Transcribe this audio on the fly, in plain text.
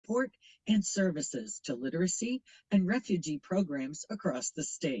support and services to literacy and refugee programs across the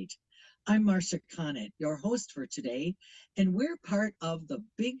state. I'm Marcia Connett, your host for today, and we're part of the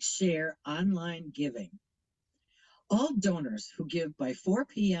Big Share online giving. All donors who give by 4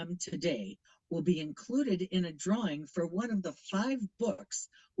 p.m. today will be included in a drawing for one of the 5 books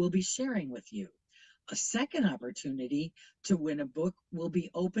we'll be sharing with you. A second opportunity to win a book will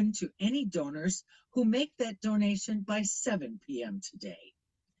be open to any donors who make that donation by 7 p.m. today.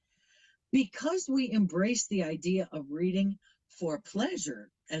 Because we embrace the idea of reading for pleasure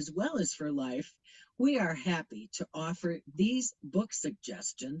as well as for life, we are happy to offer these book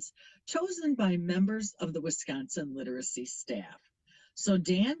suggestions chosen by members of the Wisconsin Literacy staff. So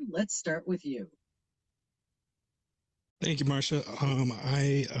Dan, let's start with you. Thank you, Marcia.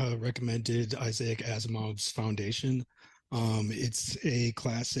 I recommended Isaac Asimov's Foundation. It's a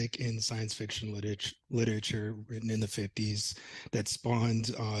classic in science fiction literature written in the 50s that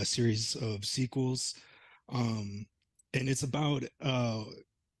spawned a series of sequels. And it's about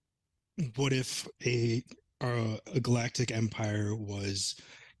what if a galactic empire was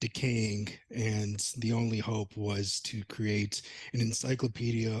decaying and the only hope was to create an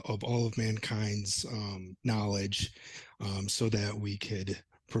encyclopedia of all of mankind's knowledge so that we could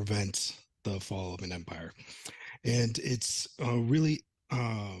prevent the fall of an empire. And it's really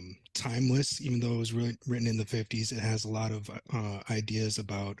timeless, even though it was written in the 50s. It has a lot of ideas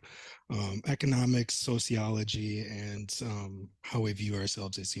about economics, sociology, and how we view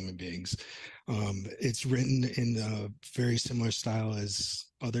ourselves as human beings. It's written in a very similar style as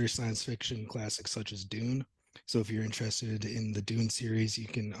other science fiction classics such as Dune. So if you're interested in the Dune series, you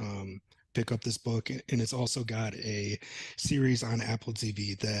can pick up this book. And it's also got a series on Apple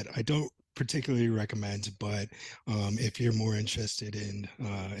TV that I don't particularly recommend, but if you're more interested in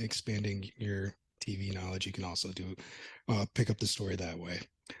expanding your TV knowledge, you can also pick up the story that way.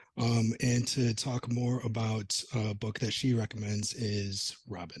 And to talk more about a book that she recommends is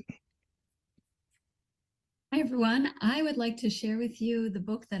Robin. Hi, everyone. I would like to share with you the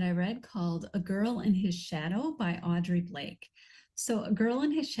book that I read called A Girl in His Shadow by Audrey Blake. So A Girl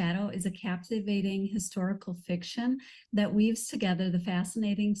in His Shadow is a captivating historical fiction that weaves together the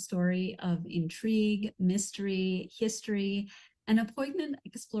fascinating story of intrigue, mystery, history, and a poignant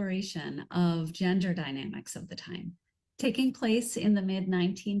exploration of gender dynamics of the time. Taking place in the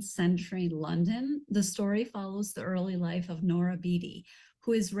mid-19th century London, the story follows the early life of Nora Beatty,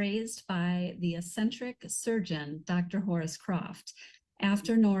 who is raised by the eccentric surgeon, Dr. Horace Croft,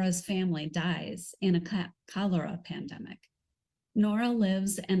 after Nora's family dies in a cholera pandemic. Nora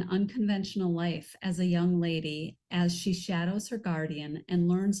lives an unconventional life as a young lady as she shadows her guardian and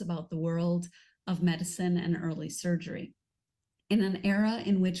learns about the world of medicine and early surgery. In an era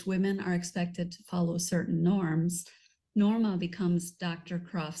in which women are expected to follow certain norms, Norma becomes Dr.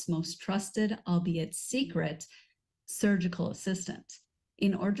 Croft's most trusted, albeit secret, surgical assistant.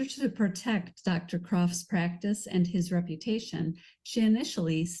 In order to protect Dr. Croft's practice and his reputation, she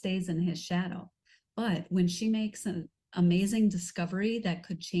initially stays in his shadow. But when she makes an amazing discovery that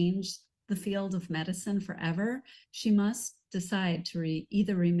could change the field of medicine forever, she must decide to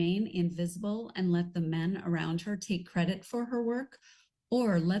either remain invisible and let the men around her take credit for her work,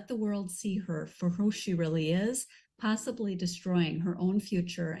 or let the world see her for who she really is, possibly destroying her own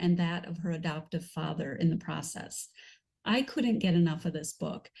future and that of her adoptive father in the process. I couldn't get enough of this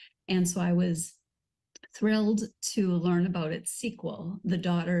book, and so I was thrilled to learn about its sequel,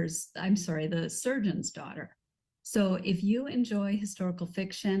 The Surgeon's Daughter. So if you enjoy historical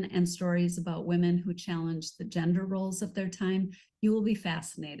fiction and stories about women who challenge the gender roles of their time, you will be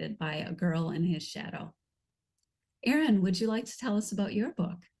fascinated by A Girl in His Shadow. Erin, would you like to tell us about your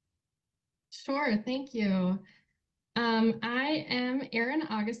book? Sure, thank you. I am Erin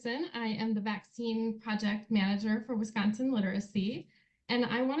Augustin. I am the Vaccine Project Manager for Wisconsin Literacy, and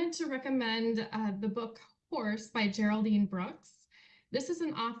I wanted to recommend the book Horse by Geraldine Brooks. This is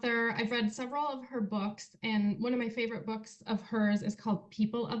an author, I've read several of her books, and one of my favorite books of hers is called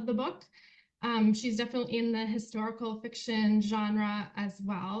People of the Book. She's definitely in the historical fiction genre as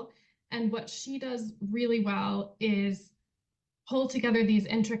well, and what she does really well is pull together these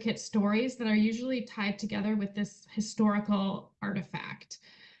intricate stories that are usually tied together with this historical artifact.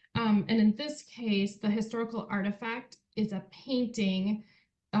 And in this case, the historical artifact is a painting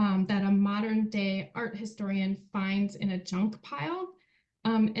that a modern day art historian finds in a junk pile.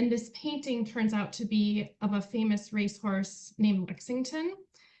 And this painting turns out to be of a famous racehorse named Lexington,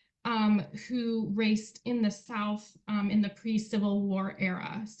 who raced in the South in the pre-Civil War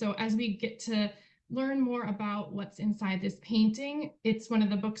era. So as we get to learn more about what's inside this painting, it's one of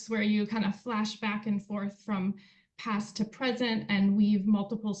the books where you kind of flash back and forth from past to present and weave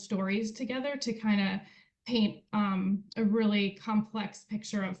multiple stories together to kind of paint a really complex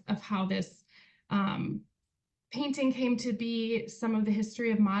picture of how this painting came to be, some of the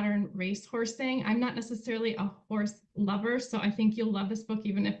history of modern racehorsing. I'm not necessarily a horse lover, so I think you'll love this book,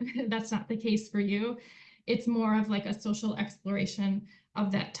 even if that's not the case for you. It's more of like a social exploration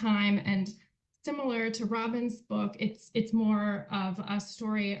of that time. And similar to Robin's book, it's more of a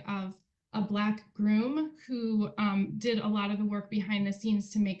story of a Black groom who did a lot of the work behind the scenes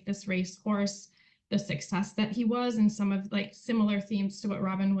to make this racehorse the success that he was, and some of like similar themes to what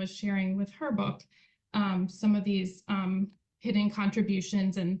Robin was sharing with her book. Some of these hidden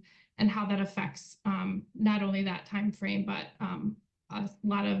contributions and how that affects not only that time frame, but a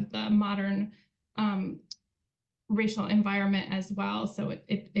lot of the modern racial environment as well. So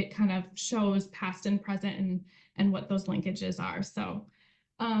it kind of shows past and present and what those linkages are. So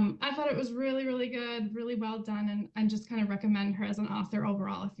I thought it was really, really good, really well done, and just kind of recommend her as an author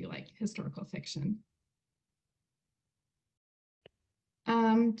overall if you like historical fiction.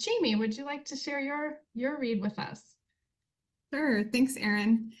 Jamie, would you like to share your read with us? Sure. Thanks,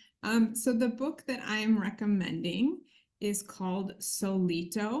 Erin. So the book that I'm recommending is called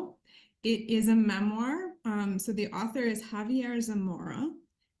Solito. It is a memoir. So the author is Javier Zamora,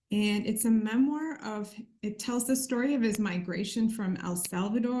 and it's a memoir it tells the story of his migration from El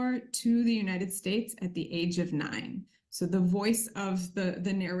Salvador to the United States at the age of 9. So the voice of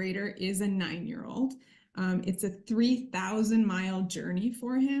the narrator is a 9-year-old. It's a 3,000-mile journey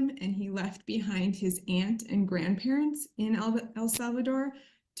for him, and he left behind his aunt and grandparents in El Salvador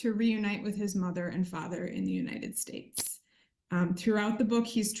to reunite with his mother and father in the United States. Throughout the book,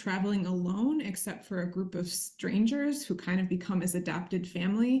 he's traveling alone, except for a group of strangers who kind of become his adopted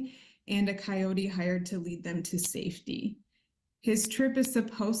family, and a coyote hired to lead them to safety. His trip is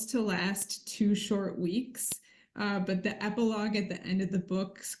supposed to last 2 short weeks, but the epilogue at the end of the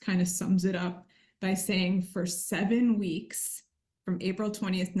book kind of sums it up by saying, for 7 weeks, from April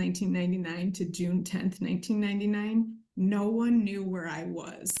 20th, 1999 to June 10th, 1999, no one knew where I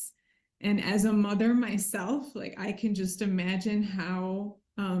was. And as a mother myself, like, I can just imagine how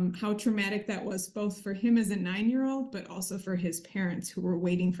traumatic that was, both for him as a 9-year-old, but also for his parents who were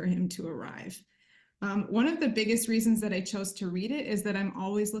waiting for him to arrive. One of the biggest reasons that I chose to read it is that I'm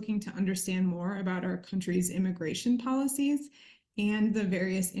always looking to understand more about our country's immigration policies and the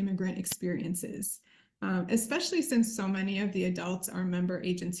various immigrant experiences, especially since so many of the adults our member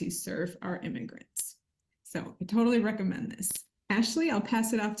agencies serve are immigrants. So I totally recommend this. Ashley, I'll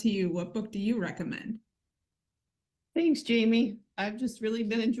pass it off to you. What book do you recommend? Thanks, Jamie. I've just really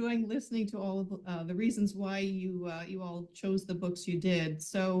been enjoying listening to all of the reasons why you all chose the books you did.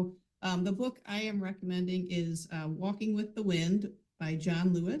 So the book I am recommending is Walking with the Wind by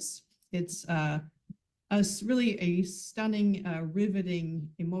John Lewis. It's really a stunning, riveting,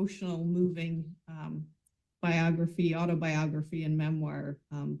 emotional, moving autobiography and memoir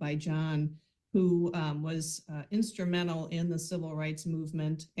by John, who was instrumental in the civil rights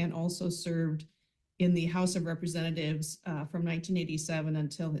movement and also served in the House of Representatives from 1987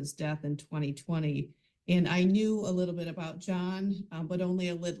 until his death in 2020. And I knew a little bit about John, but only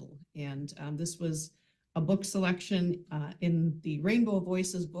a little. And this was a book selection in the Rainbow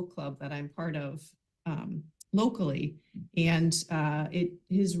Voices book club that I'm part of locally. And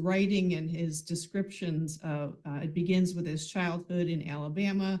his writing and his descriptions, it begins with his childhood in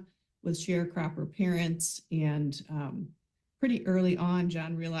Alabama with sharecropper parents. And pretty early on,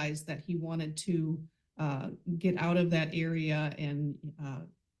 John realized that he wanted to get out of that area and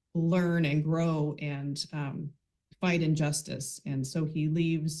learn and grow and fight injustice. And so he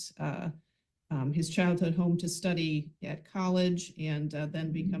leaves his childhood home to study at college, and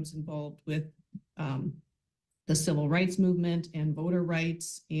then becomes involved with the civil rights movement and voter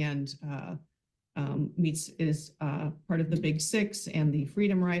rights, and is part of the Big Six and the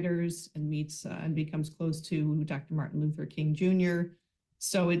Freedom Riders, and meets and becomes close to Dr. Martin Luther King Jr.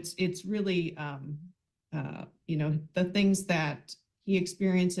 So it's really, the things that he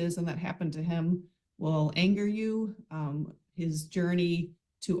experiences and that happened to him will anger you. His journey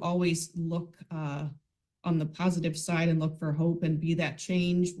to always look on the positive side and look for hope and be that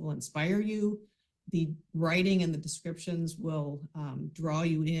change will inspire you. The writing and the descriptions will draw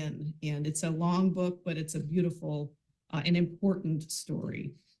you in. And it's a long book, but it's a beautiful and important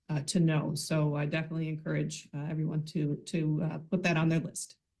story to know. So I definitely encourage everyone to put that on their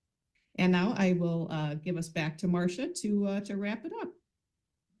list. And now I will give us back to Marcia to wrap it up.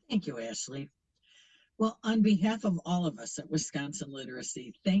 Thank you, Ashley. Well, on behalf of all of us at Wisconsin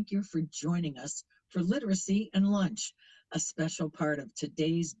Literacy, thank you for joining us for Literacy and Lunch, a special part of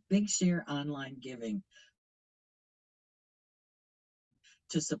today's Big Share online giving.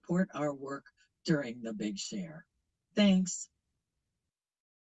 to support our work during the Big Share. Thanks.